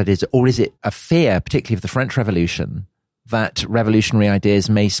Enlightenment ideas, or is it a fear, particularly of the French Revolution, that revolutionary ideas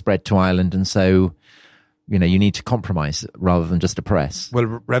may spread to Ireland, and so, you need to compromise rather than just oppress?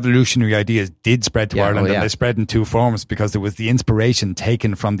 Well, revolutionary ideas did spread to Ireland, and they spread in two forms, because there was the inspiration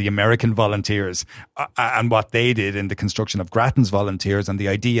taken from the American volunteers and what they did in the construction of Grattan's volunteers, and the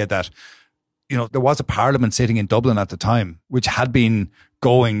idea that, there was a parliament sitting in Dublin at the time, which had been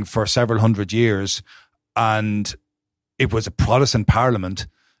going for several hundred years, and it was a Protestant parliament.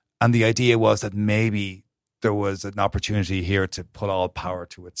 And the idea was that maybe there was an opportunity here to put all power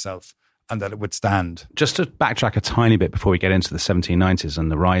to itself and that it would stand. Just to backtrack a tiny bit before we get into the 1790s and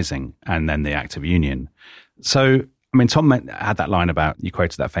the Rising and then the Act of Union. So, Tom had that line about, you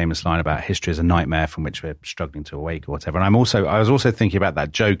quoted that famous line about history is a nightmare from which we're struggling to awake or whatever. And I was also thinking about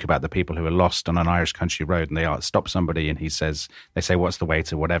that joke about the people who are lost on an Irish country road and they stop somebody and they say, what's the way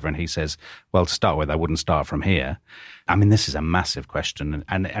to whatever? And he says, well, to start with, I wouldn't start from here. This is a massive question.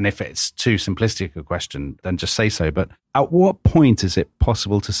 And if it's too simplistic a question, then just say so. But at what point is it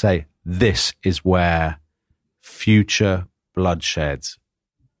possible to say this is where future bloodshed,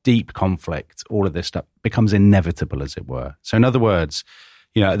 deep conflict, all of this stuff becomes inevitable, as it were? So in other words,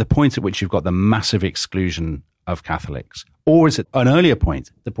 at the point at which you've got the massive exclusion of Catholics, or is it an earlier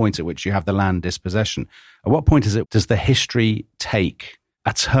point, the point at which you have the land dispossession? At what point does the history take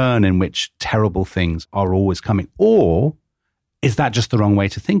a turn in which terrible things are always coming? Or is that just the wrong way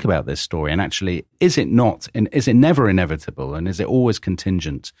to think about this story? And actually, is it never inevitable? And is it always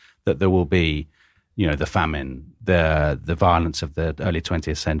contingent that there will be, the famine, the violence of the early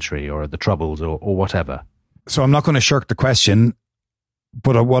 20th century or the Troubles or whatever? So I'm not going to shirk the question,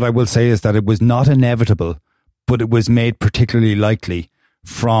 but what I will say is that it was not inevitable, but it was made particularly likely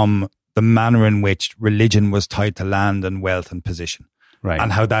from the manner in which religion was tied to land and wealth and position. Right.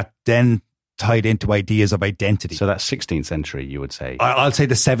 And how that then tied into ideas of identity. So that's 16th century, you would say? I'll say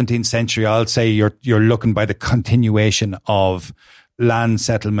the 17th century. I'll say you're looking by the continuation of land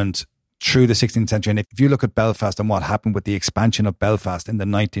settlement through the 16th century. And if you look at Belfast and what happened with the expansion of Belfast in the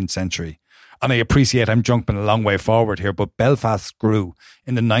 19th century, and I appreciate I'm jumping a long way forward here, but Belfast grew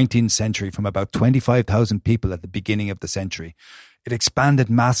in the 19th century from about 25,000 people at the beginning of the century. It expanded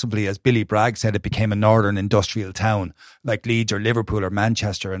massively. As Billy Bragg said, it became a northern industrial town like Leeds or Liverpool or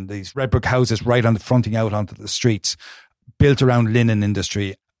Manchester, and these red brick houses right on the fronting out onto the streets, built around linen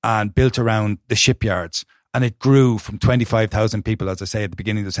industry and built around the shipyards. And it grew from 25,000 people, as I say, at the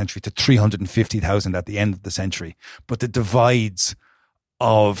beginning of the century to 350,000 at the end of the century. But the divides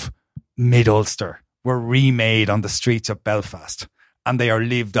of Mid-Ulster were remade on the streets of Belfast, and they are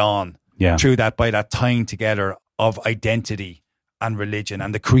lived on through that, by that tying together of identity and religion,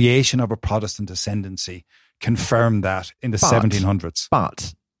 and the creation of a Protestant ascendancy confirmed that in the 1700s.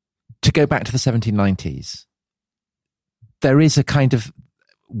 But to go back to the 1790s, there is a kind of,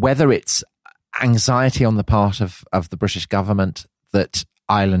 whether it's anxiety on the part of the British government that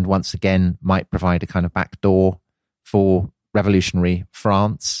Ireland once again might provide a kind of backdoor for revolutionary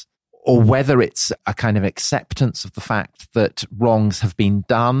France, or whether it's a kind of acceptance of the fact that wrongs have been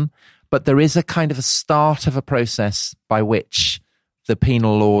done, but there is a kind of a start of a process by which the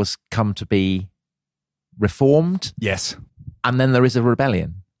penal laws come to be reformed. Yes. And then there is a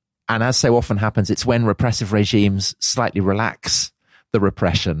rebellion. And as so often happens, it's when repressive regimes slightly relax the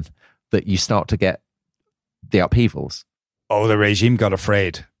repression that you start to get the upheavals. Oh, the regime got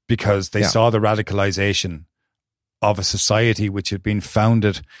afraid because they saw the radicalization of a society which had been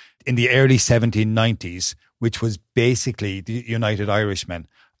founded in the early 1790s, which was basically the United Irishmen.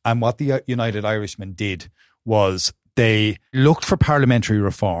 And what the United Irishmen did was they looked for parliamentary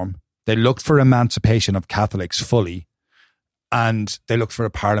reform, they looked for emancipation of Catholics fully, and they looked for a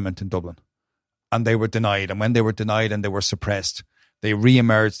parliament in Dublin. And they were denied. And when they were denied and they were suppressed, they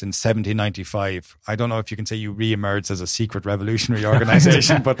re-emerged in 1795. I don't know if you can say you re-emerged as a secret revolutionary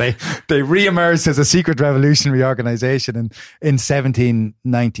organisation, but they re-emerged as a secret revolutionary organisation in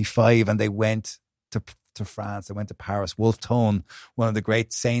 1795, and they went to France. They went to Paris. Wolfe Tone, one of the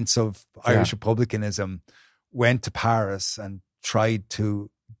great saints of Irish republicanism, went to Paris and tried to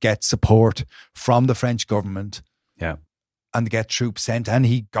get support from the French government. Yeah. And get troops sent. And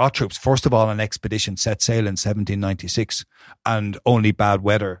he got troops. First of all, an expedition set sail in 1796, and only bad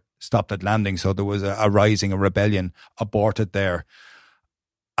weather stopped at landing. So there was a rebellion aborted there.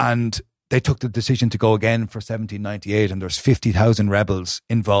 And they took the decision to go again for 1798. And there's 50,000 rebels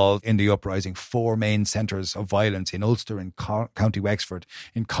involved in the uprising. 4 main centres of violence in Ulster, in County Wexford,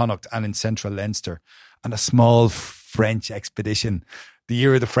 in Connacht, and in central Leinster. And a small French expedition. The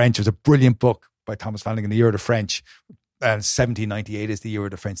Year of the French was a brilliant book by Thomas Flanagan, The Year of the French. And 1798 is the year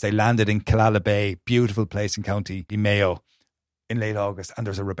of the French. They landed in Killala Bay, beautiful place in County Mayo, in late August, and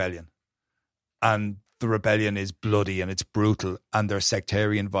there's a rebellion. And the rebellion is bloody and it's brutal, and there's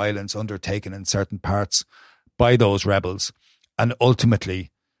sectarian violence undertaken in certain parts by those rebels. And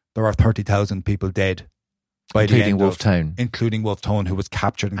ultimately, there are 30,000 people dead by the end Wolfe Tone. Including Wolfe Tone, who was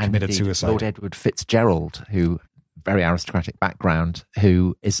captured and committed suicide. Lord Edward Fitzgerald, who, very aristocratic background,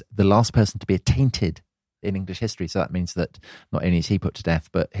 who is the last person to be attainted in English history. So that means that not only is he put to death,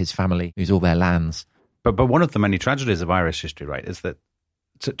 but his family lose all their lands. But one of the many tragedies of Irish history, right, is that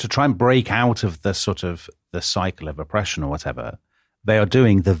to try and break out of the sort of the cycle of oppression or whatever, they are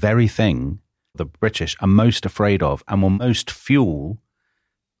doing the very thing the British are most afraid of and will most fuel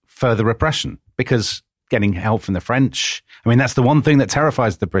further repression, because getting help from the French, I mean, that's the one thing that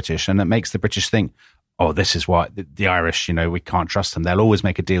terrifies the British, and it makes the British think, oh, this is why the Irish, we can't trust them. They'll always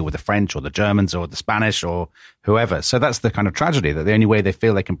make a deal with the French or the Germans or the Spanish or whoever. So that's the kind of tragedy, that the only way they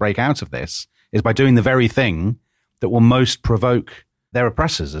feel they can break out of this is by doing the very thing that will most provoke their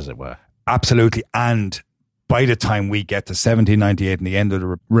oppressors, as it were. Absolutely. And by the time we get to 1798 and the end of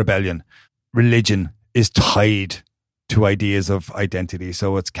the rebellion, religion is tied to ideas of identity.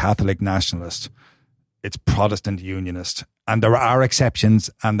 So it's Catholic nationalist, it's Protestant unionist. And there are exceptions,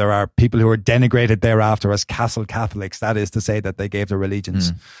 and there are people who are denigrated thereafter as Castle Catholics. That is to say that they gave their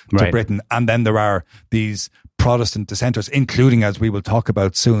allegiance to Britain. And then there are these Protestant dissenters, including, as we will talk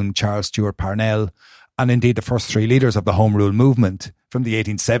about soon, Charles Stewart Parnell, and indeed the first three leaders of the Home Rule movement from the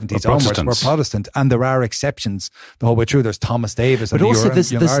 1870s onwards were Protestant. And there are exceptions the whole way through. There's Thomas Davis. But also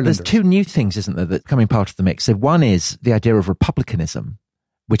there's two new things, isn't there, that coming part of the mix. So one is the idea of republicanism,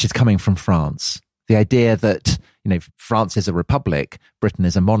 which is coming from France. The idea that, France is a republic, Britain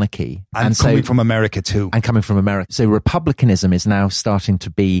is a monarchy. And coming from America too. And coming from America. So republicanism is now starting to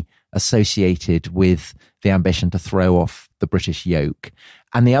be associated with the ambition to throw off the British yoke.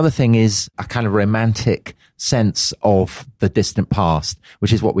 And the other thing is a kind of romantic sense of the distant past,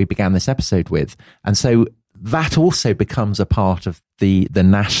 which is what we began this episode with. And so that also becomes a part of the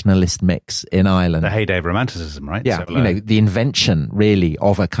nationalist mix in Ireland. The heyday of romanticism, right? Yeah, so, the invention really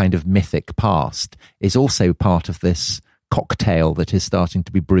of a kind of mythic past is also part of this cocktail that is starting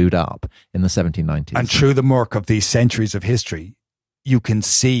to be brewed up in the 1790s. And through the murk of these centuries of history, you can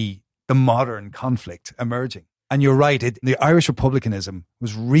see the modern conflict emerging. And you're right, the Irish republicanism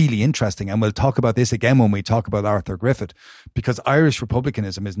was really interesting. And we'll talk about this again when we talk about Arthur Griffith, because Irish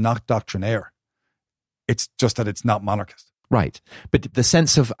republicanism is not doctrinaire. It's just that it's not monarchist. Right. But the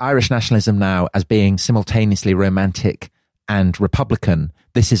sense of Irish nationalism now as being simultaneously romantic and republican,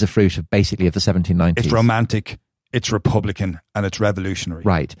 this is a fruit of basically of the 1790s. It's romantic, it's republican, and it's revolutionary.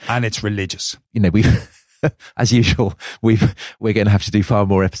 Right. And it's religious. We've, as usual, we're going to have to do far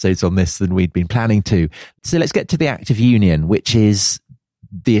more episodes on this than we'd been planning to. So let's get to the Act of Union, which is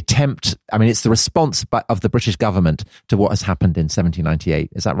the attempt, it's the response of the British government to what has happened in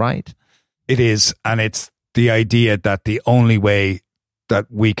 1798. Is that right? It is, and it's the idea that the only way that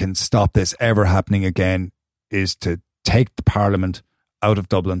we can stop this ever happening again is to take the Parliament out of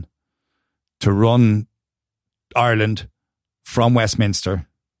Dublin, to run Ireland from Westminster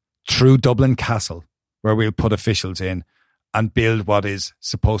through Dublin Castle, where we'll put officials in, and build what is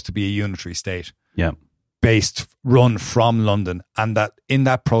supposed to be a unitary state. Yeah. Run from London. And that in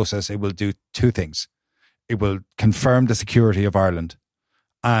that process, it will do two things. It will confirm the security of Ireland,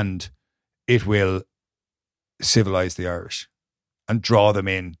 and it will civilise the Irish and draw them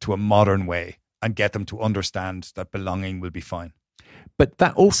in to a modern way and get them to understand that belonging will be fine. But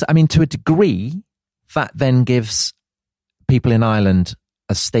that also, to a degree, that then gives people in Ireland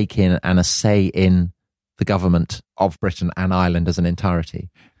a stake in and a say in the government of Britain and Ireland as an entirety.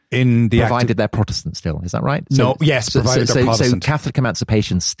 Provided they're Protestant still, is that right? Provided they're Protestant. So Catholic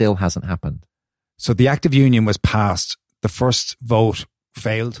emancipation still hasn't happened. So the Act of Union was passed. The first vote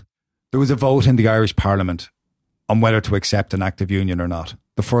failed. There was a vote in the Irish Parliament on whether to accept an Act of Union or not.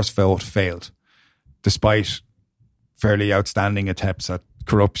 The first vote failed, despite fairly outstanding attempts at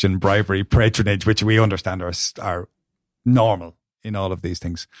corruption, bribery, patronage, which we understand are normal in all of these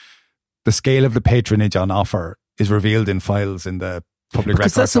things. The scale of the patronage on offer is revealed in files in the public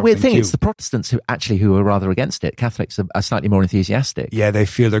records. Because that's the weird thing. It's the Protestants who are rather against it. Catholics are slightly more enthusiastic. Yeah, they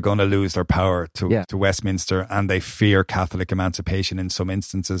feel they're going to lose their power to Westminster, and they fear Catholic emancipation in some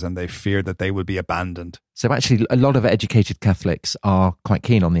instances, and they fear that they will be abandoned. So actually, a lot of educated Catholics are quite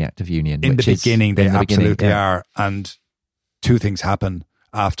keen on the Act of Union. In the beginning, they absolutely are. And two things happen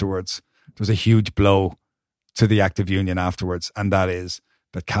afterwards. There's a huge blow to the Act of Union afterwards, and that is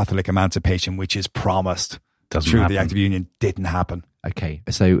that Catholic emancipation, which is promised through the Act of Union, didn't happen. Okay,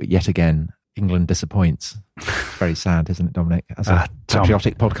 so yet again, England disappoints. Very sad, isn't it, Dominic? As a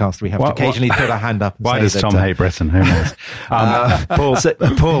patriotic podcast, we have to occasionally put our hand up and why say does that, Tom hate Britain? Who knows?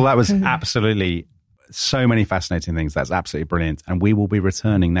 Paul, that was absolutely so many fascinating things. That's absolutely brilliant. And we will be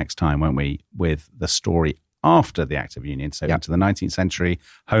returning next time, won't we, with the story after the Act of Union, so into the 19th century,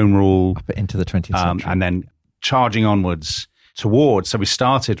 Home Rule. Up into the 20th century. And then charging onwards towards, so we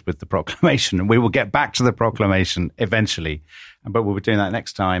started with the proclamation, and we will get back to the proclamation eventually, but we'll be doing that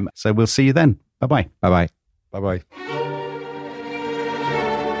next time. So we'll see you then. Bye-bye. Bye-bye. Bye-bye.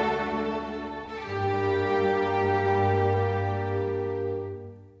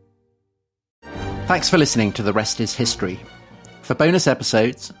 Thanks for listening to The Rest is History. For bonus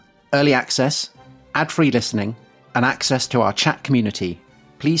episodes, early access, ad-free listening, and access to our chat community,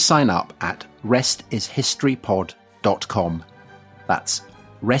 please sign up at restishistorypod.com. That's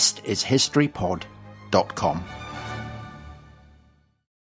restishistorypod.com.